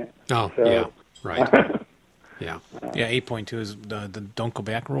in print. Oh, so, yeah, right. Yeah. 8.2 is the don't go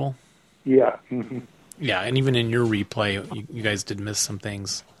back rule. Yeah. Mm-hmm. Yeah, and even in your replay, you guys did miss some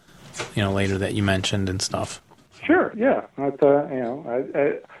things, later that you mentioned and stuff. Sure. Yeah.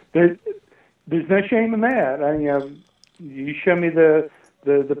 There's no shame in that. You show me the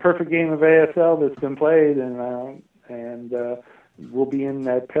perfect game of ASL that's been played, and we'll be in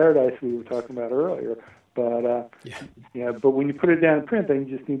that paradise we were talking about earlier. But but when you put it down in print, then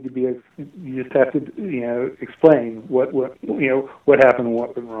you just need to you just have to explain what happened and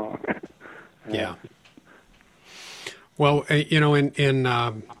what went wrong. Yeah. Well,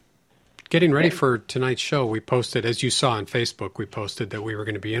 in getting ready for tonight's show, we posted, as you saw on Facebook, we posted that we were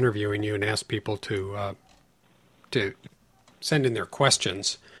going to be interviewing you and asked people to send in their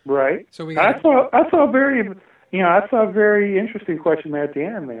questions. Right. So I saw a very interesting question there at the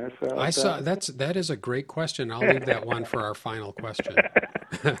end there. So that is a great question. I'll leave that one for our final question.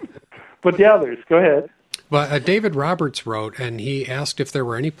 But the others, go ahead. But David Roberts wrote, and he asked if there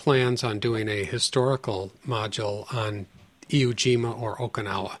were any plans on doing a historical module on Iwo Jima or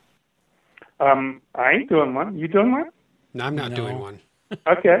Okinawa. I ain't doing one. You doing one? No, I'm not doing one.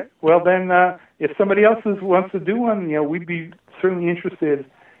 Okay. Well, then, if somebody else wants to do one, we'd be certainly interested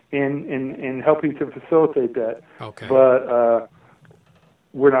in helping to facilitate that. Okay. But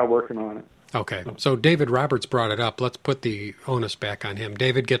we're not working on it. Okay. So David Roberts brought it up. Let's put the onus back on him.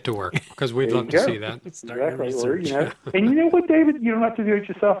 David, get to work, because we'd love to see that. Exactly. And you know what, David? You don't have to do it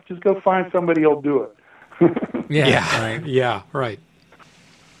yourself. Just go find somebody who'll do it. Right. Yeah, right.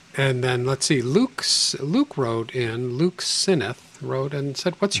 And then let's see. Luke Sineth wrote and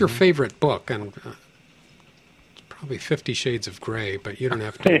said, "What's your favorite book?" And it's probably 50 Shades of Grey, but you don't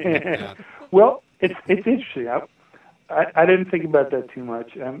have to admit that. Well, it's interesting. I didn't think about that too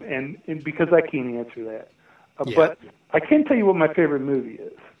much, and because I can't answer that. But I can tell you what my favorite movie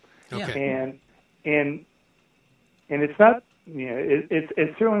is. Okay. And it's not,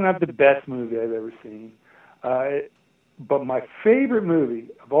 it's certainly not the best movie I've ever seen. But my favorite movie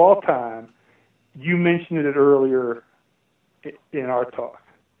of all time, you mentioned it earlier in our talk.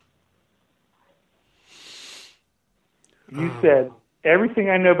 You said, everything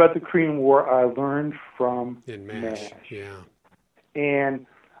I know about the Korean War, I learned from MASH. Yeah. And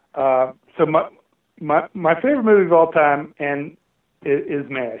so my favorite movie of all time is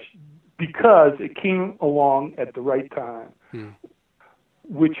MASH, because it came along at the right time,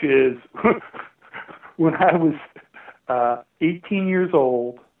 which is when I was 18 years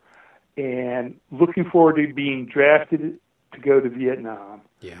old and looking forward to being drafted to go to Vietnam.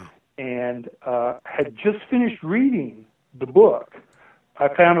 Yeah. And had just finished reading the book. I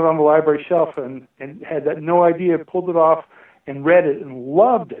found it on the library shelf and had no idea, pulled it off and read it and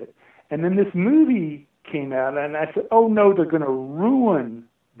loved it. And then this movie came out, and I said, oh no, they're going to ruin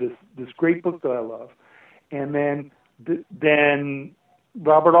this great book that I love. And then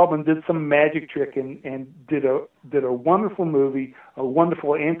Robert Altman did some magic trick and did a wonderful movie, a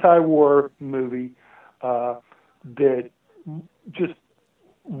wonderful anti-war movie that just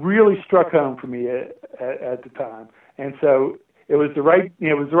really struck home for me at the time. And so it was the right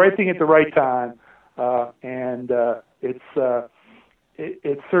thing at the right time, and it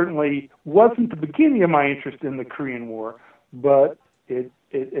certainly wasn't the beginning of my interest in the Korean War, but it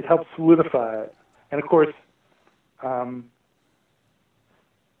helped solidify it. And of course, I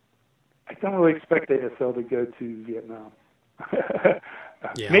don't really expect ASL to go to Vietnam.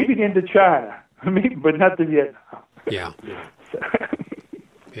 Maybe into China, but not to Vietnam. Yeah.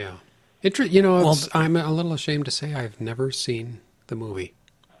 Yeah. I'm a little ashamed to say I've never seen the movie.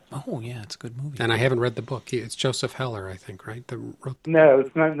 Oh, yeah, it's a good movie. And I haven't read the book. It's Joseph Heller, I think, right? No,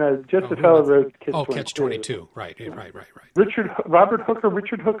 it's not. No, Joseph Heller wrote Catch-22. Right. Robert Hooker.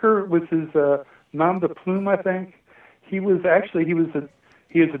 Richard Hooker was his nom de plume, I think. He was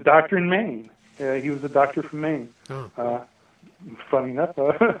a doctor in Maine. He was a doctor from Maine. Oh. Funny enough,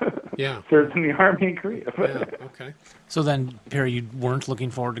 yeah. served in the Army in Korea. Yeah, okay. So then, Perry, you weren't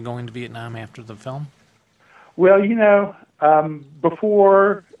looking forward to going to Vietnam after the film? Well,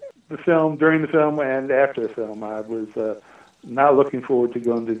 before the film, during the film, and after the film, I was not looking forward to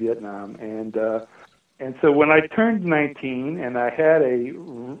going to Vietnam. And so when I turned 19 and I had a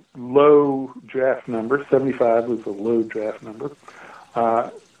low draft number, 75 was a low draft number,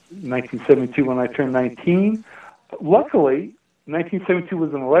 1972 when I turned 19, luckily, 1972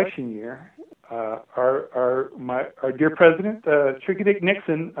 was an election year. Our dear president, Tricky Dick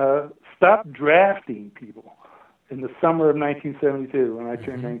Nixon, stopped drafting people in the summer of 1972 when I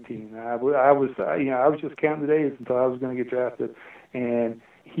turned 19. I was just counting the days until I was going to get drafted, and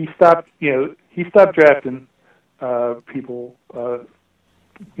he stopped drafting people,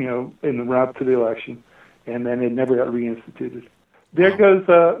 in the run up to the election, and then it never got reinstituted. There goes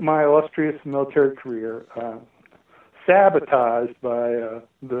my illustrious military career, sabotaged by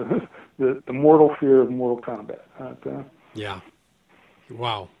the mortal fear of mortal combat. Yeah.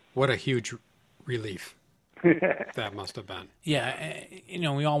 Wow. What a huge relief that must have been. Yeah,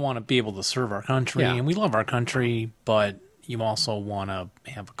 we all want to be able to serve our country, and we love our country, but you also want to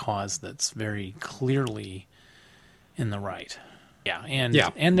have a cause that's very clearly in the right. Yeah,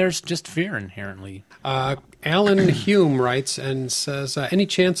 and there's just fear inherently. Alan Hume writes and says, any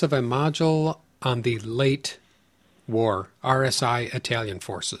chance of a module on the late war, RSI Italian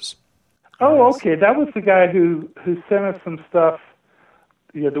forces? Oh, okay. That was the guy who sent us some stuff,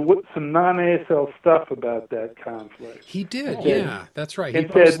 some non-ASL stuff about that conflict. He did, yeah, that's right. He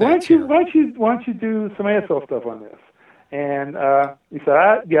said, why don't you do some ASL stuff on this? And he said,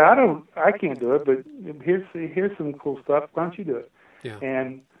 I can't do it, but here's some cool stuff. Why don't you do it? Yeah.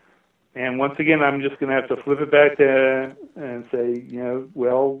 And once again, I'm just going to have to flip it back to and say,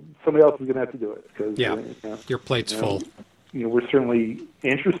 somebody else is going to have to do it because your plate's full. We're certainly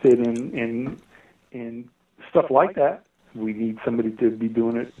interested in stuff like that. We need somebody to be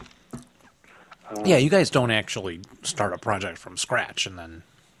doing it. You guys don't actually start a project from scratch and then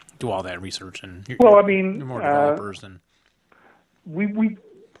do all that research and you're more developers and we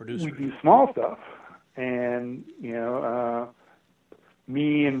producers. We do small stuff, and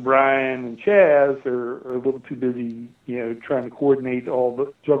me and Brian and Chaz are a little too busy, trying to coordinate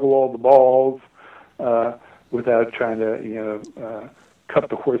juggle all the balls without trying to cut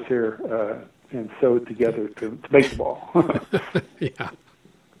the horsehair and sew it together to make the ball.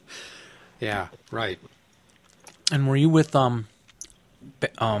 Yeah, right. And were you with Backblast?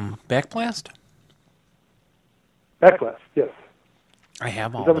 Backblast, yes. I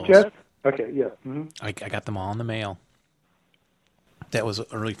have all those. Is that what you asked? Okay, yeah. Mm-hmm. I got them all in the mail. That was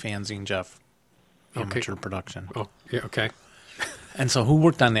early fanzine, Jeff. Amateur production. Oh, yeah, okay. And so who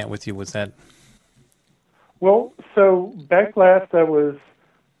worked on that with you? Was that... Well, so Backblast, that was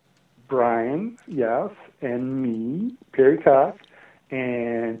Brian, yes, and me, Perry Cox,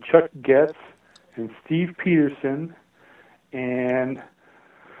 and Chuck Getz, and Steve Peterson, and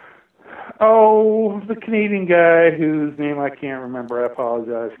the Canadian guy whose name I can't remember. I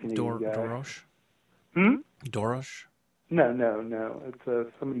apologize, Canadian guy. Dorosh? Dorosh? No.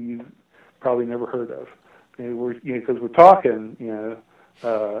 It's somebody you probably never heard of. Because we're talking,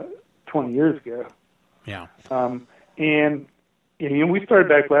 20 years ago. Yeah. And we started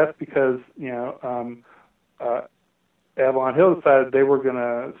Backblast because Avalon Hill decided they were going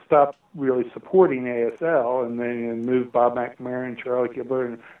to stop really supporting ASL and then move Bob McNamara and Charlie Gilbert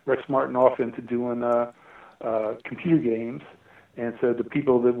and Rex Martin off into doing computer games. And so the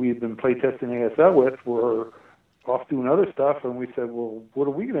people that we had been playtesting ASL with were off doing other stuff, and we said, well, what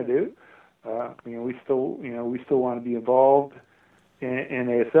are we going to do? We still want to be involved in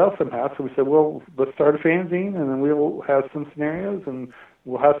ASL somehow. So we said, well, let's start a fanzine, and then we'll have some scenarios, and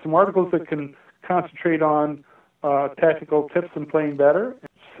we'll have some articles that can concentrate on tactical tips and playing better.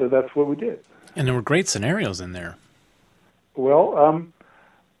 So that's what we did. And there were great scenarios in there. Well,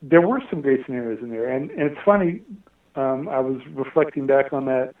 there were some great scenarios in there, and it's funny. I was reflecting back on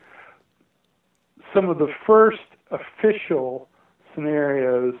that. Some of the first official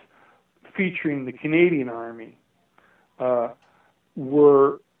scenarios featuring the Canadian Army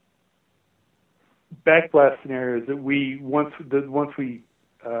were Backblast scenarios that we once we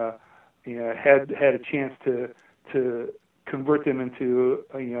had a chance to convert them into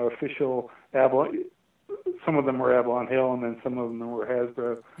official Avalon some of them were Avalon Hill, and then some of them were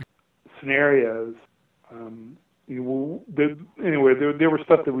Hasbro scenarios. There were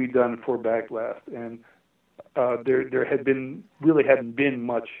stuff that we'd done for Backlast, and there hadn't been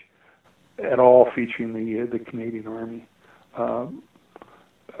much at all featuring the Canadian Army.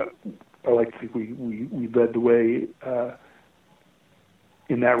 I like to think we led the way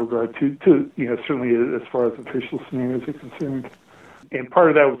in that regard to certainly as far as official scenarios are concerned. And part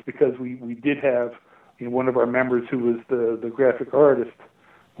of that was because we did have one of our members who was the graphic artist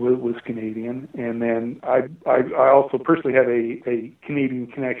was Canadian, and then I also personally have a Canadian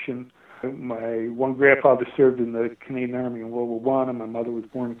connection. My one grandfather served in the Canadian Army in World War I, and my mother was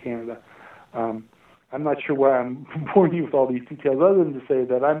born in Canada. I'm not sure why I'm boring you with all these details, other than to say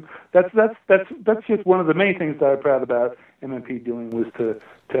that that's just one of the main things that I'm proud about MMP doing, was to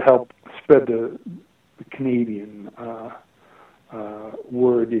help spread the Canadian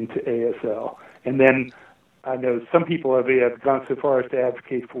word into ASL. And then I know some people have gone so far as to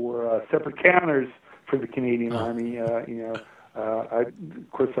advocate for separate counters for the Canadian Army. Of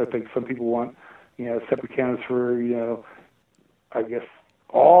course, I think some people want separate counters for I guess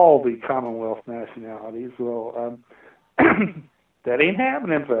all the Commonwealth nationalities. Well, that ain't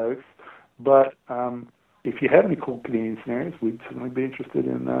happening, folks. But if you have any cool Canadian scenarios, we'd certainly be interested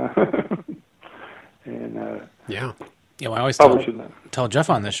in. Yeah, well, I always tell Jeff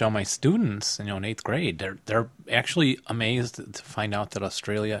on the show, my students, in 8th grade, they're actually amazed to find out that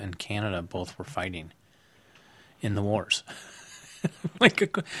Australia and Canada both were fighting in the wars. Like,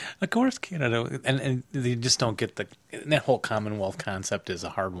 of course, Canada, and they just don't get that whole Commonwealth concept is a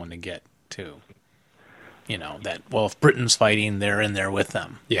hard one to get too. That, well, if Britain's fighting, they're in there with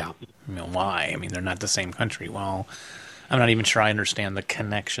them. Yeah. Why? I mean, they're not the same country. Well, I'm not even sure I understand the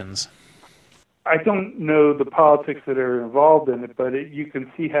connections. I don't know the politics that are involved in it, but you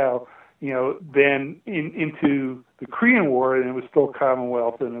can see how, then into the Korean War, and it was still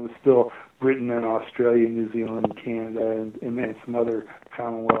Commonwealth, and it was still Britain and Australia, New Zealand, and Canada, and then some other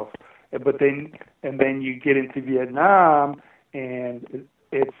Commonwealths. But then you get into Vietnam, and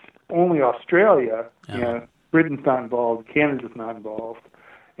it's only Australia. Britain's not involved, Canada's not involved,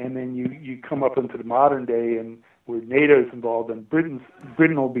 and then you come up into the modern day, and where NATO's involved, and Britain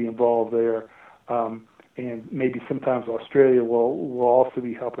will be involved there. And maybe sometimes Australia will also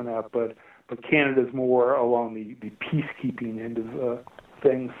be helping out, but Canada's more along the peacekeeping end of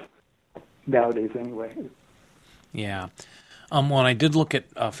things nowadays, anyway. Yeah. Well, and I did look at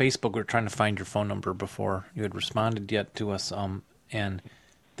Facebook. We were trying to find your phone number before you had responded yet to us, and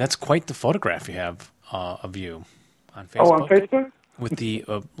that's quite the photograph you have of you on Facebook. Oh, on Facebook? With the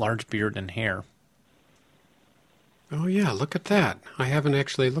large beard and hair. Oh, yeah, look at that. I haven't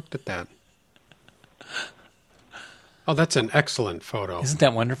actually looked at that. Oh, that's an excellent photo. Isn't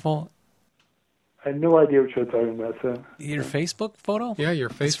that wonderful? I had no idea what you're talking about. So your Facebook photo? Yeah, your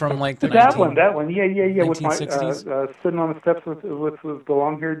Facebook. It's from like the that one. Yeah. 1960s? With my sitting on the steps with the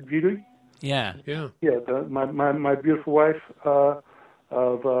long-haired beauty. Yeah. My beautiful wife of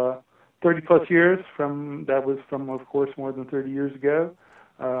 30 plus years. That was from, of course, more than 30 years ago.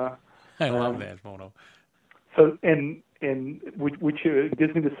 I love that photo. So and which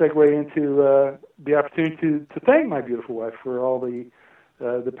gives me the segue into the opportunity to thank my beautiful wife for all the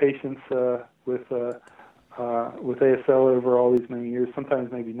patience with ASL over all these many years.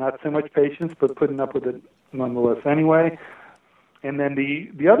 Sometimes maybe not so much patience, but putting up with it nonetheless anyway. And then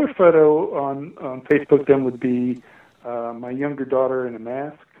the other photo on Facebook then would be my younger daughter in a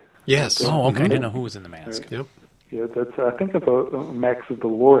mask. Yes. Oh, okay. I didn't know who was in the mask. Yep. Yeah, that's I think of a Max of the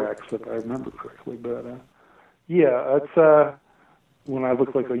Lorax, if I remember correctly, but. Yeah, that's when I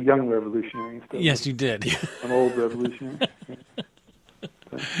look like a young revolutionary instead. Yes, you did. An old revolutionary.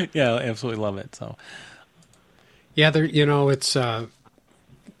 Yeah, I absolutely love it. So, yeah, it's. When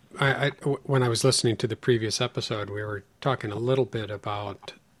I was listening to the previous episode, we were talking a little bit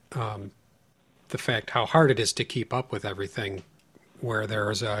about the fact how hard it is to keep up with everything. Where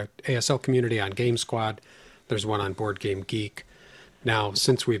there's a ASL community on Game Squad, there's one on Board Game Geek. Now,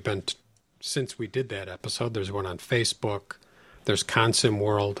 since we did that episode, there's one on Facebook. There's Consim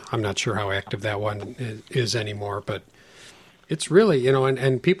World. I'm not sure how active that one is anymore, but it's really,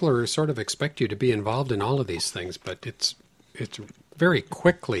 and people are sort of expect you to be involved in all of these things, but it's very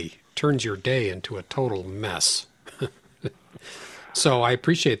quickly turns your day into a total mess. So I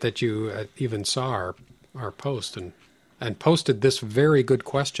appreciate that you even saw our post and posted this very good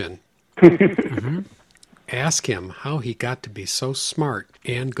question. Mm-hmm. Ask him how he got to be so smart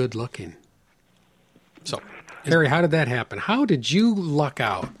and good looking. So, Harry, how did that happen? How did you luck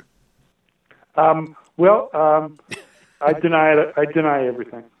out? I deny it. I deny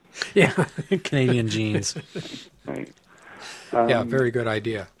everything. Yeah. Canadian jeans. Right. Yeah, very good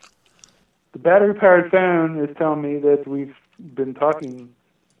idea. The battery-powered phone is telling me that we've been talking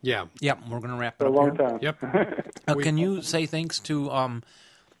Yeah. Yep, we're going to wrap it for a up long here. time. Yep. Can you say thanks to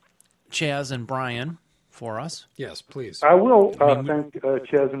Chaz and Brian for us? Yes, please. I will thank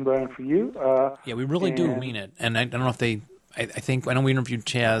Chaz and Brian for you. Yeah, we really do mean it. And I don't know if they... I know we interviewed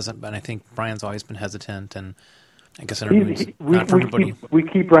Chaz, but I think Brian's always been hesitant, and I guess interviewing's not for everybody. We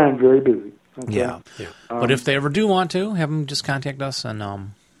keep Brian very busy. Okay? Yeah. But if they ever do want to, have them just contact us, and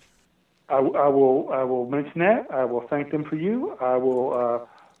I will mention that. I will thank them for you. I will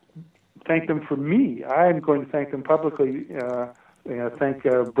thank them for me. I am going to thank them publicly. Thank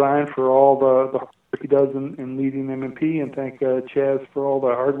Brian for all the hard work he does in leading MMP, and thank Chaz for all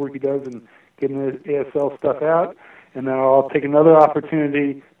the hard work he does in getting the ASL stuff out. And then I'll take another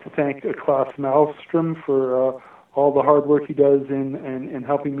opportunity to thank Klaus Malmstrom for all the hard work he does in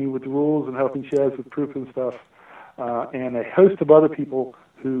helping me with the rules and helping Chaz with proof and stuff, and a host of other people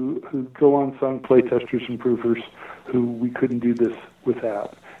who go on sung playtesters and proofers who we couldn't do this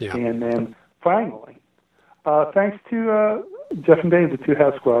without. Yeah. And then finally, thanks to Jeff and Dave, the two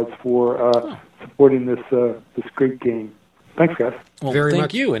house squads, for supporting this great game. Thanks, guys. well, Very thank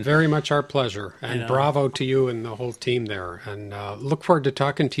much, you. And very much our pleasure. And bravo to you and the whole team there. And look forward to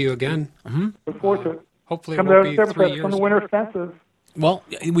talking to you again. Look forward to it. Hopefully it Come won't to be Oktoberfest, 3 years. come to Winter Fences. well,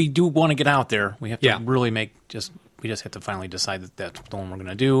 we do want to get out there. We have to Yeah. really we just have to finally decide that that's the one we're going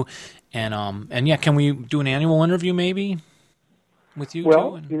to do. And yeah, can we do an annual interview maybe with you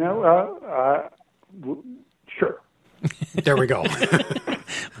Well, too? sure. There we go.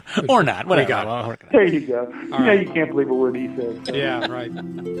 Or not, whatever. got There you go. You can't believe a word he says. So. Yeah, right.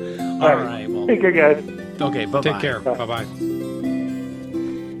 All right. Well, Take care, guys. okay. Bye. Take care. Bye-bye.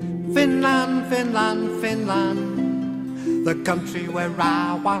 Finland, Finland, Finland, the country where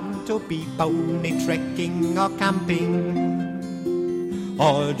I want to be pony trekking or camping,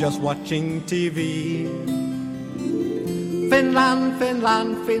 or just watching TV. Finland,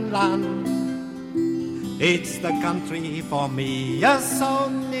 Finland, Finland, it's the country for me. You're so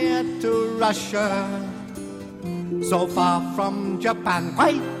near to Russia, so far from Japan,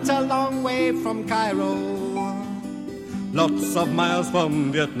 quite a long way from Cairo, lots of miles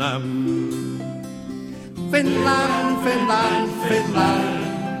from Vietnam. Finland, Finland,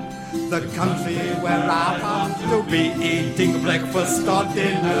 Finland, the country where I want to be eating breakfast or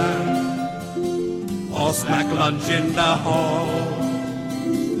dinner, or snack lunch in the hall.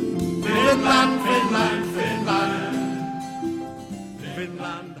 Finland, Finland,